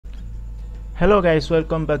Hello guys,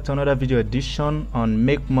 welcome back to another video edition on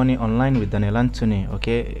Make Money Online with Daniel Anthony.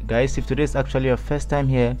 Okay guys, if today is actually your first time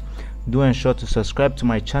here, do ensure to subscribe to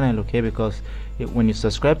my channel, okay, because when you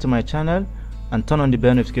subscribe to my channel and turn on the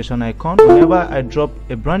bell notification icon, whenever I drop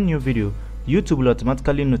a brand new video, YouTube will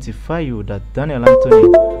automatically notify you that Daniel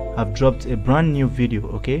Anthony have dropped a brand new video,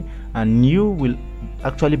 okay, and you will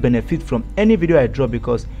actually benefit from any video I drop,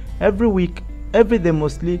 because every week, every day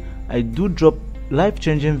mostly, I do drop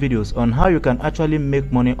life-changing videos on how you can actually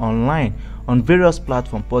make money online on various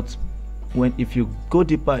platforms. But if you go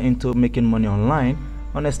deeper into making money online,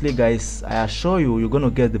 honestly guys, I assure you, you're going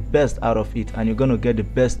to get the best out of it, and you're going to get the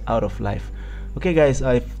best out of life. Okay guys,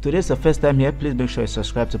 if today's the first time here, please make sure you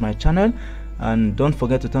subscribe to my channel and don't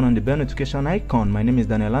forget to turn on the bell notification icon. My name is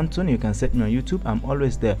Daniel Anthony. You can search me on YouTube, I'm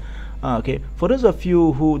always there. Okay, for those of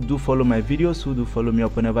you who do follow my videos, who do follow me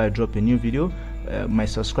up whenever I drop a new video, my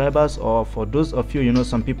subscribers, or for those of you,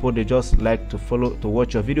 some people, they just like to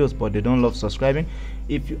watch your videos but they don't love subscribing.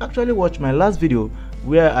 If you actually watch my last video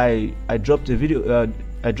where I dropped a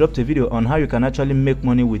video on how you can actually make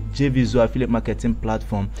money with JVZOO affiliate marketing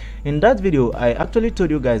platform. In that video, I actually told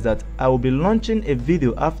you guys that I will be launching a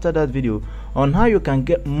video after that video on how you can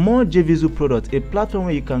get more JVZOO products, a platform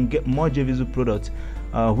where you can get more JVZOO products,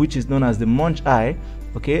 which is known as the Munch Eye.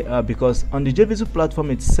 Okay, because on the JVZOO platform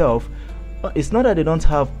itself, it's not that they don't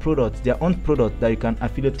have products, their own product that you can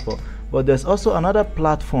affiliate for, but there's also another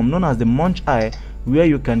platform known as the Munch Eye where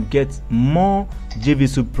you can get more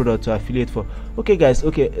JVZOO product to affiliate for. Okay guys,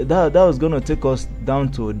 okay, that was going to take us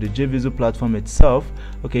down to the JVZOO platform itself.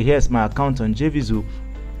 Okay, here's my account on JVZOO.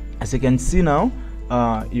 As you can see now,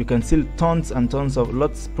 you can see tons and tons of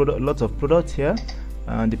lots of products here.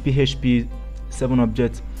 The PHP 7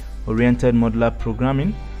 object oriented modular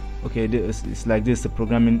programming. Okay, it's like this, the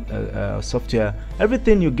programming software.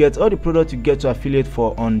 Everything you get, all the products you get to affiliate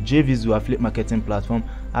for on JVZOO affiliate marketing platform,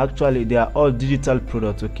 actually they are all digital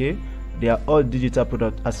products. Okay, they are all digital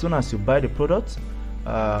products. As soon as you buy the product,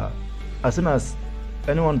 as soon as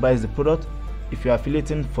anyone buys the product, if you're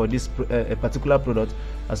affiliating for this a particular product,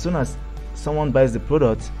 as soon as someone buys the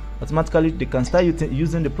product, automatically they can start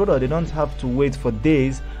using the product. They don't have to wait for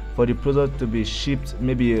days for the product to be shipped,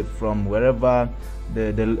 maybe from wherever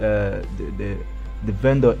the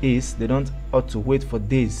vendor is. They don't have to wait for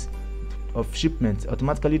days of shipment.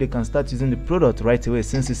 Automatically they can start using the product right away,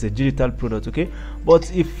 since it's a digital product. Okay,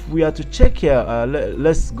 but if we are to check here,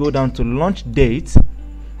 let's go down to launch date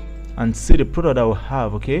and see the product I will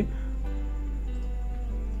have. Okay,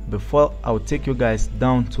 before I'll take you guys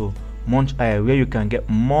down to Munch Eye, where you can get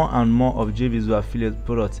more and more of JVZOO affiliate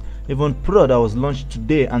products, even product that was launched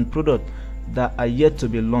today and product that are yet to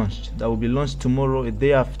be launched, that will be launched tomorrow, a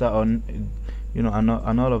day after, on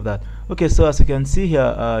and all of that. Okay, so as you can see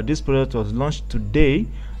here, this product was launched today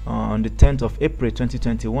on the 10th of April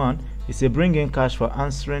 2021. It's a bring in cash for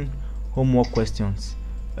answering homework questions.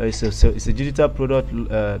 It's a digital product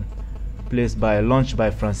launched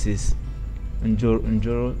by Francis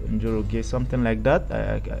Njoroge, something like that.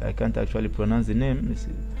 I can't actually pronounce the name.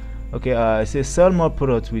 Okay, it says sell more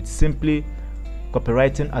products with simply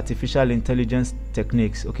copywriting artificial intelligence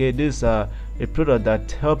techniques. Okay, this is a product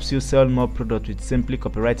that helps you sell more products with simply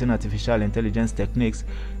copywriting artificial intelligence techniques,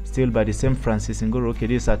 still by the same Francis Njoroge. Okay,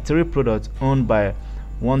 these are 3 products owned by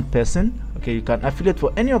one person. Okay, you can affiliate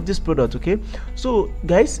for any of these products. Okay, so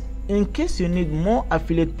guys, in case you need more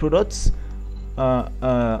affiliate products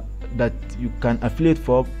that you can affiliate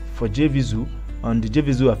for JVZOO on the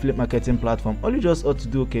JVZOO affiliate marketing platform, all you just ought to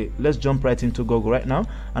do, okay, let's jump right into Google right now,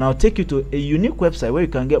 and I'll take you to a unique website where you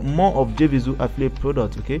can get more of JVZOO affiliate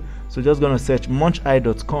products. Okay, so just gonna search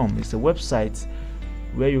muncheye.com. It's a website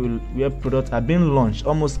where products are being launched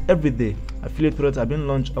almost every day. Affiliate products are being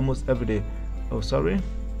launched almost every day. Oh, sorry.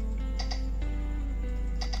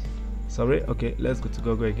 Okay, let's go to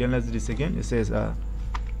Google again. Let's do this again. It says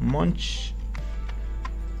Munch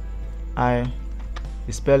Eye,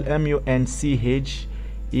 it's spelled MUNCHEYE,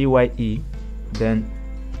 then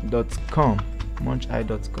 .com,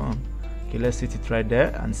 muncheye.com. Okay, let's hit it right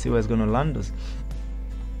there and see where it's going to land us.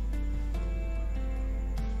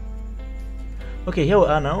 Okay, here we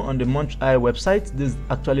are now on the Munch Eye website. This is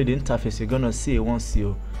actually the interface you're going to see once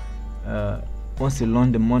you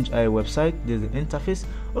launch the Munch Eye website. There's the interface.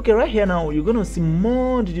 Okay, right here now you're going to see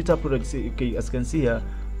more digital products. Okay, as you can see here.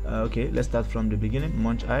 Okay, let's start from the beginning.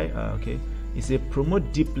 Munch Eye. Okay, it's a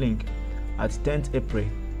promote deep link at 10th April,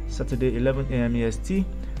 Saturday, 11 AM EST.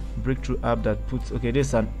 Breakthrough app that puts. Okay, this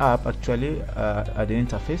is an app actually at the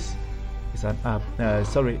interface. It's an app.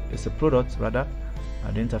 Sorry, it's a product rather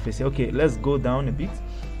at the interface. Okay, let's go down a bit.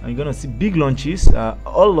 and you're gonna see big launches,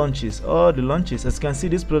 all the launches. As you can see,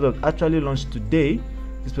 this product actually launched today.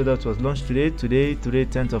 This product was launched today,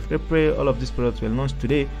 10th of April. All of these products were launched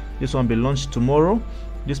today. This one will be launched tomorrow.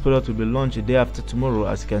 This product will be launched a day after tomorrow,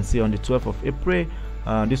 as you can see, on the 12th of April.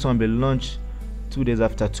 This one will be launched 2 days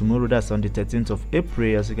after tomorrow, that's on the 13th of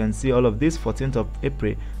April. As you can see, all of this 14th of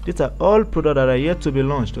April. These are all products that are yet to be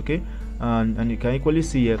launched, okay? And you can equally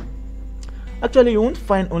see here. Actually, you won't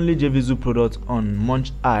find only JVZOO products on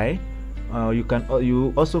Munch Eye.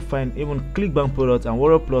 You also find even ClickBank products and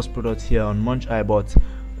Warrior Plus products here on Munch Eye. But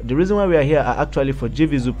the reason why we are here are actually for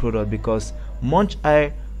JVZOO products, because Munch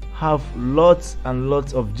Eye have lots and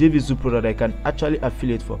lots of JVZOO products I can actually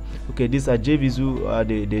affiliate for. Okay, these are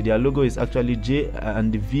JVZOO. Their logo is actually J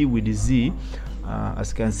and the V with the Z.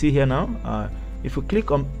 As you can see here now, if you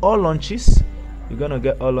click on all launches, you're gonna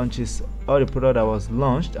get all launches, all the product that was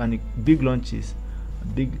launched, and the big launches.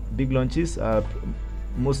 Big launches are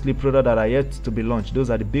mostly products that are yet to be launched. Those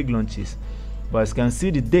are the big launches. But as you can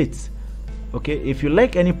see the dates. Okay, if you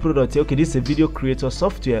like any product, okay, this is a video creator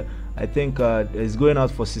software. I think it's going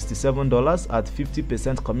out for $67 at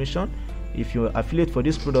 50% commission. If you affiliate for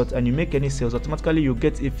this product and you make any sales, automatically you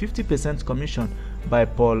get a 50% commission by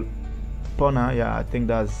Paul Pona. Yeah, I think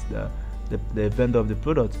that's the vendor of the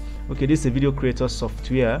product. Okay, this is a video creator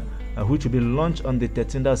software which will be launched on the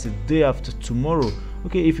 13th. That's the day after tomorrow.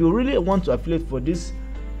 Okay, if you really want to affiliate for this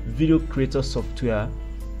video creator software,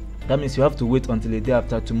 that means you have to wait until the day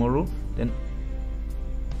after tomorrow, then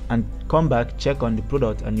and come back, check on the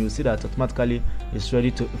product, and you'll see that automatically it's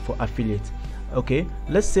ready for affiliate. Okay,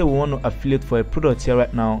 let's say we want to affiliate for a product here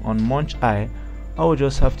right now on Munch Eye. All we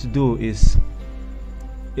just have to do is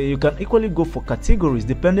you can equally go for categories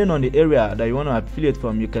depending on the area that you want to affiliate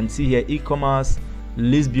from. You can see here e-commerce,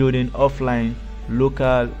 list building, offline,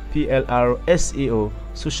 local, PLR, SEO,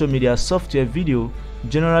 social media, software, video,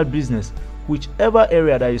 general business. Whichever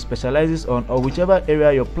area that you specializes on, or whichever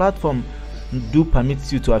area your platform do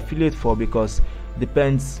permits you to affiliate for, because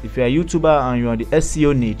depends, if you're a YouTuber and you're on the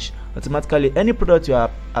SEO niche, automatically any product you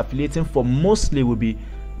are affiliating for mostly will be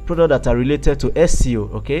products that are related to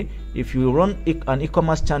SEO. Okay, if you run an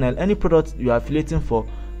e-commerce channel, any product you are affiliating for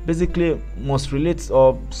basically must relate,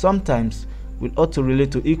 or sometimes will auto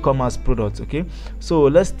relate to e-commerce products. Okay, so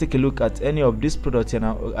let's take a look at any of these products here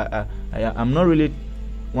now. I'm not really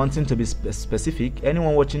wanting to be specific.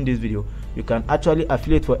 Anyone watching this video, you can actually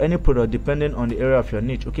affiliate for any product depending on the area of your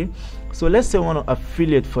niche. Okay, so let's say we want to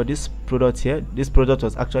affiliate for this product here. This product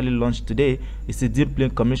was actually launched today. It's a deep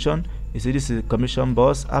link commission. You see, this is a commission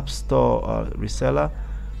boss, app store reseller,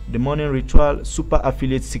 the morning ritual, super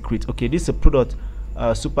affiliate secret. Okay, this is a product,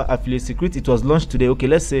 super affiliate secret. It was launched today. Okay,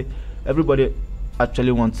 let's say everybody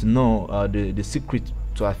actually wants to know the secret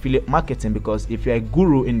to affiliate marketing, because if you're a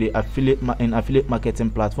guru in the affiliate marketing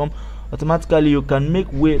platform, automatically you can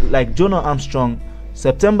make way. Like Jonah Armstrong,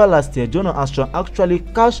 September last year, Jonah Armstrong actually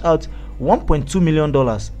cashed out $1.2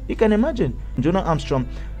 million. You can imagine. Jonah Armstrong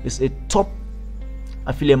is a top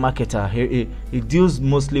affiliate marketer. He deals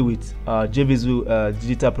mostly with JVZOO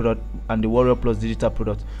digital product and the Warrior Plus digital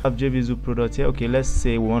product. I have JVZOO product here. Okay, let's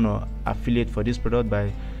say we want to affiliate for this product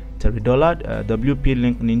by Terry Dollard, WP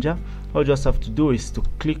Link Ninja. All you just have to do is to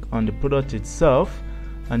click on the product itself,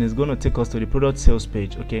 and it's going to take us to the product sales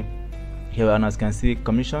page. Okay, here, and as you can see,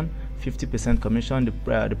 commission, 50% commission.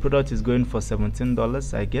 The product is going for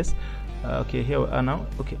 $17, I guess. Okay, here we are now.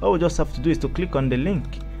 Okay, all we just have to do is to click on the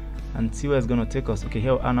link and see where it's going to take us. Okay,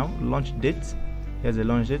 here we are now. Launch date. Here's the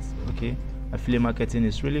launch date. Okay, affiliate marketing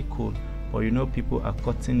is really cool, but you know, people are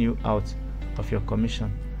cutting you out of your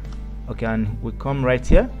commission. Okay, and we come right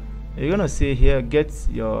here. You're gonna see here, get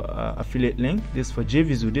your affiliate link. This for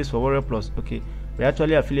JVZOO, this for Warrior Plus. Okay, we're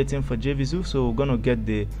actually affiliating for JVZOO, so we're gonna get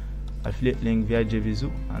the affiliate link via JVZOO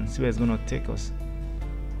and see where it's gonna take us.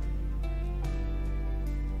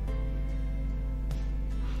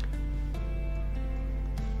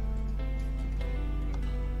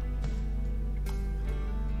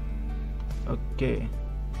 Okay,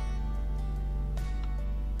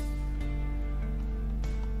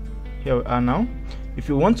 here we are now. If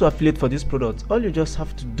you want to affiliate for this product, all you just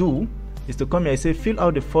have to do is to come here and say fill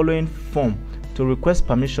out the following form to request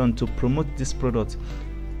permission to promote this product.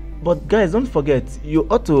 But guys, don't forget, you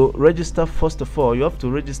ought to register. First of all, you have to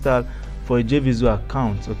register for a JVZOO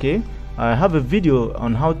account. Okay, I have a video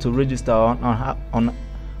on how to register, on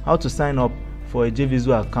how to sign up for a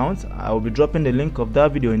JVZOO account. I will be dropping the link of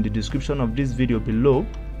that video in the description of this video below,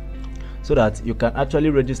 so that you can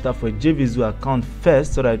actually register for a JVZOO account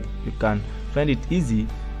first, so that you can find it easy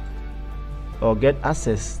or get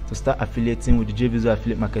access to start affiliating with the JVZOO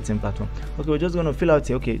affiliate marketing platform. Okay, we're just going to fill out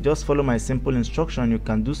here. Okay, just follow my simple instruction. You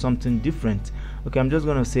can do something different. Okay, I'm just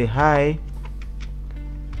going to say, hi,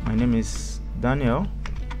 my name is Daniel,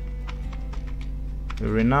 a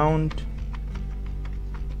renowned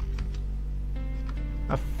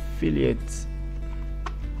affiliate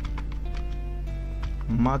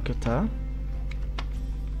marketer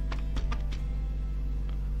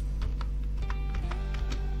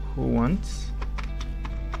who wants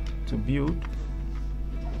to build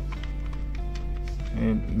a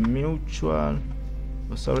mutual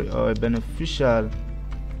or a beneficial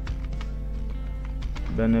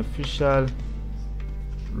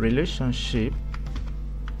relationship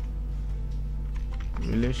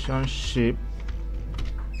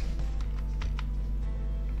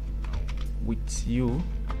with you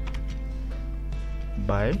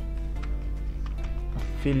by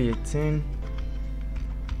affiliating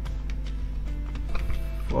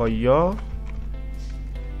for your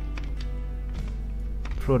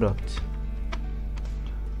product.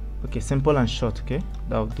 Okay, simple and short. Okay,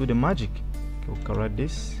 that will do the magic. Okay, we'll correct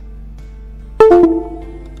this.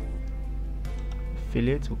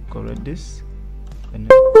 Affiliate, we'll correct this.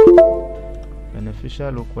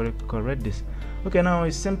 Beneficial, we'll correct this. Okay, now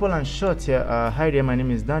it's simple and short here. Hi there, my name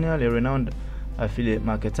is Daniel, a renowned affiliate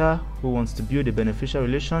marketer who wants to build a beneficial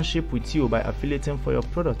relationship with you by affiliating for your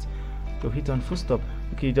product. So hit on full stop.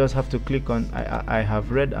 Okay, you just have to click on I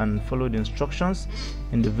have read and followed the instructions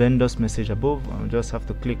in the vendor's message above. I just have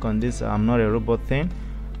to click on this I'm not a robot thing,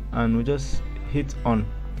 and we just hit on.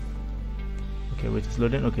 Okay, wait, it's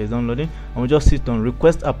loading. Okay, it's downloading, and we just hit on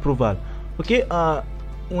request approval. Okay,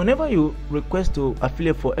 whenever you request to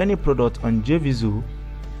affiliate for any product on JVZOO,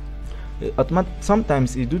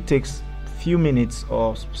 sometimes it do takes few minutes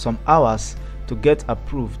or some hours to get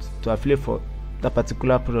approved to affiliate for that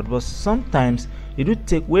particular product, but sometimes it would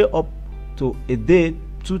take way up to a day,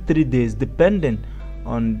 2-3 days, depending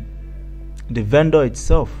on the vendor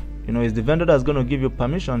itself. You know, it's the vendor that's going to give you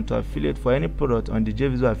permission to affiliate for any product on the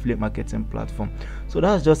JVZOO affiliate marketing platform. So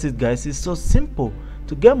that's just it, guys. It's so simple.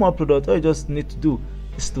 To get more products, all you just need to do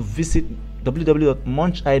is to visit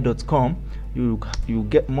www.muncheye.com. you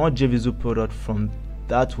get more JVZOO product from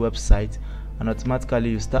that website, and automatically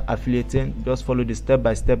you start affiliating. Just follow the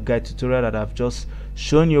step-by-step guide tutorial that I've just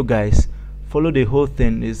shown you guys. Follow the whole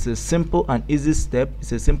thing. It's a simple and easy step.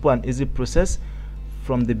 It's a simple and easy process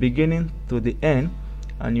from the beginning to the end,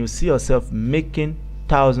 and you see yourself making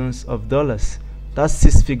thousands of dollars. That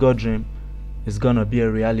 6-figure dream is gonna be a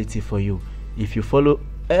reality for you if you follow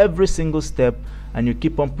every single step and you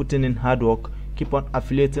keep on putting in hard work, keep on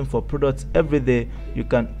affiliating for products every day. You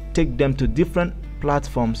can take them to different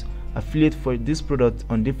platforms, affiliate for this product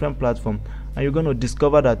on different platforms, and you're going to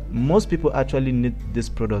discover that most people actually need this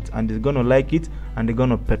product, and they're going to like it, and they're going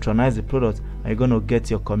to patronize the product, and you're going to get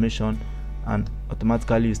your commission, and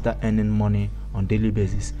automatically you start earning money on daily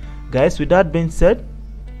basis. Guys, with that being said,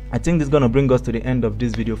 I think this is going to bring us to the end of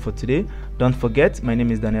this video for today. Don't forget, my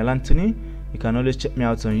name is Daniel Anthony. You can always check me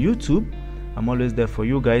out on YouTube. I'm always there for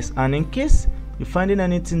you guys, and in case you're finding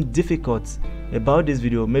anything difficult about this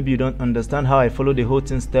video, maybe you don't understand how I follow the whole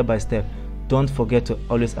thing step by step, don't forget to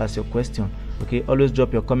always ask your question. Okay, always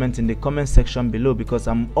drop your comment in the comment section below, because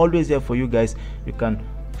I'm always here for you guys. You can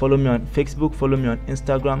follow me on Facebook, follow me on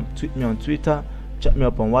Instagram, tweet me on Twitter, chat me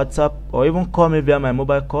up on WhatsApp, or even call me via my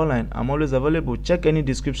mobile call line. I'm always available. Check any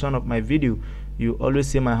description of my video, you always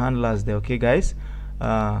see my handlers there. Okay guys,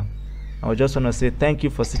 I just want to say thank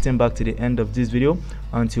you for sitting back to the end of this video.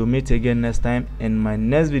 Until we meet again next time in my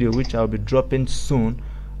next video, which I'll be dropping soon,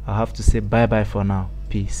 I have to say bye bye for now.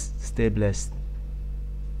 Peace. Stay blessed.